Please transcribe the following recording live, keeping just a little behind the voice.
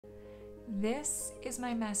This is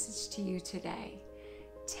my message to you today.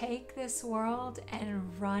 Take this world and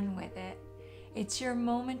run with it. It's your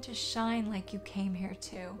moment to shine like you came here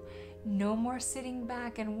to. No more sitting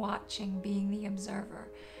back and watching, being the observer.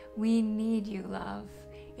 We need you, love.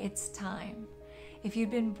 It's time. If you'd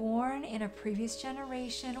been born in a previous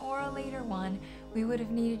generation or a later one, we would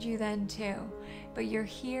have needed you then too. But you're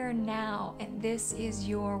here now, and this is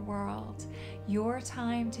your world. Your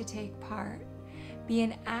time to take part. Be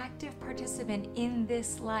an active participant in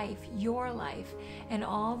this life, your life, and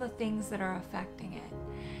all the things that are affecting it.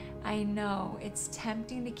 I know it's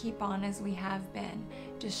tempting to keep on as we have been,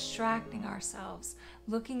 distracting ourselves,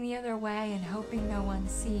 looking the other way and hoping no one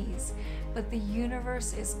sees. But the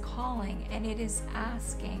universe is calling, and it is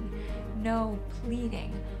asking, no,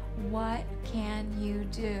 pleading, what can you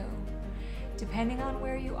do? Depending on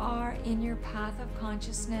where you are in your path of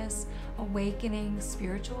consciousness, awakening,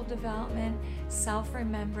 spiritual development,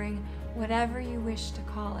 self-remembering, whatever you wish to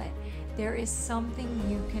call it, there is something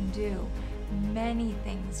you can do. Many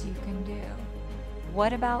things you can do.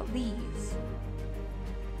 What about these?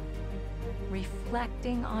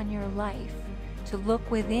 Reflecting on your life, to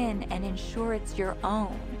look within and ensure it's your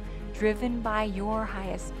own, driven by your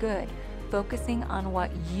highest good, focusing on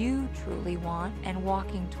what you truly want and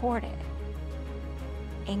walking toward it.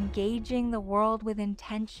 Engaging the world with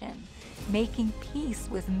intention, making peace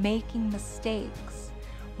with making mistakes,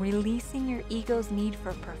 releasing your ego's need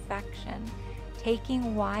for perfection,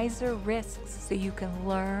 taking wiser risks so you can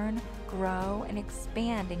learn, grow, and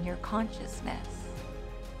expand in your consciousness.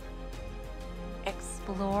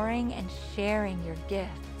 Exploring and sharing your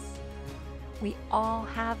gifts. We all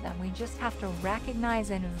have them. We just have to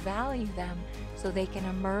recognize and value them so they can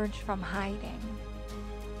emerge from hiding.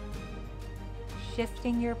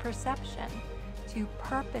 Shifting your perception to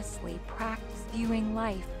purposely practice viewing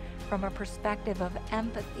life from a perspective of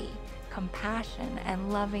empathy, compassion,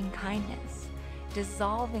 and loving kindness,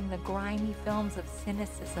 dissolving the grimy films of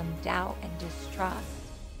cynicism, doubt, and distrust.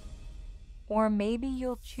 Or maybe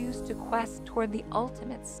you'll choose to quest toward the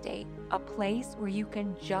ultimate state, a place where you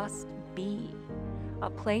can just be, a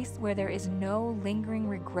place where there is no lingering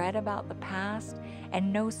regret about the past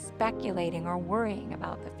and no speculating or worrying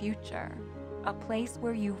about the future. A place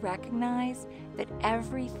where you recognize that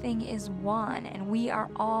everything is one and we are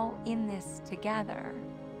all in this together.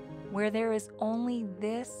 Where there is only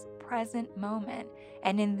this present moment,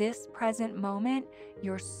 and in this present moment,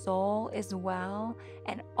 your soul is well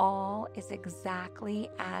and all is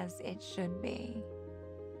exactly as it should be.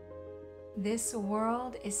 This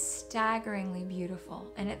world is staggeringly beautiful,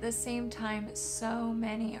 and at the same time, so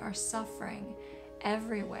many are suffering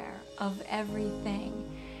everywhere of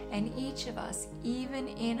everything. And each of us, even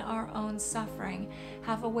in our own suffering,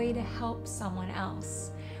 have a way to help someone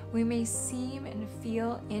else. We may seem and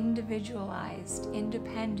feel individualized,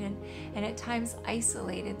 independent, and at times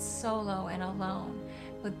isolated, solo, and alone.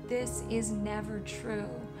 But this is never true.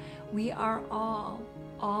 We are all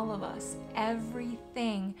of us,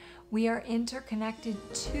 everything. We are interconnected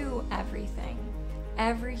to everything.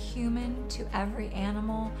 Every human, to every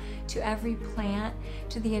animal, to every plant,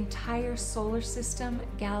 to the entire solar system,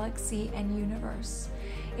 galaxy, and universe.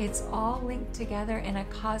 It's all linked together in a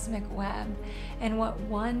cosmic web, and what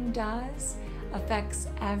one does affects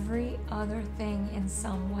every other thing in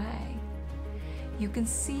some way. You can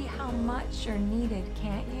see how much you're needed,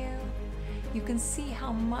 can't you? You can see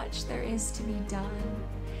how much there is to be done.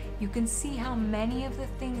 You can see how many of the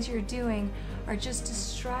things you're doing are just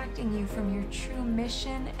distracting you from your true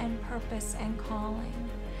mission and purpose and calling.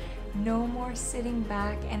 No more sitting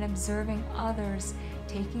back and observing others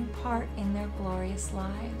taking part in their glorious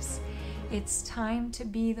lives. It's time to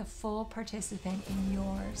be the full participant in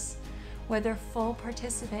yours. Whether full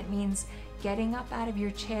participant means getting up out of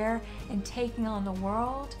your chair and taking on the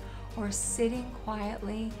world, or sitting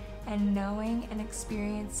quietly and knowing and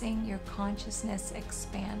experiencing your consciousness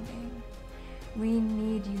expanding. We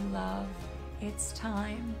need you, love. It's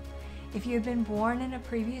time. If you had been born in a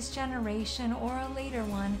previous generation or a later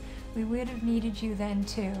one, we would have needed you then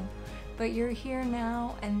too. But you're here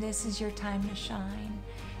now, and this is your time to shine,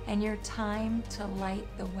 and your time to light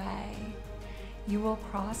the way. You will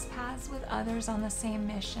cross paths with others on the same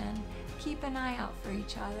mission. Keep an eye out for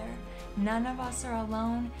each other. None of us are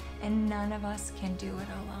alone, and none of us can do it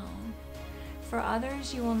alone. For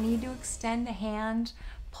others, you will need to extend a hand,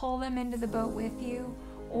 pull them into the boat with you,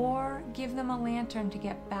 or give them a lantern to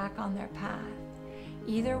get back on their path.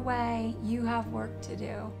 Either way, you have work to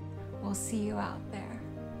do. We'll see you out there.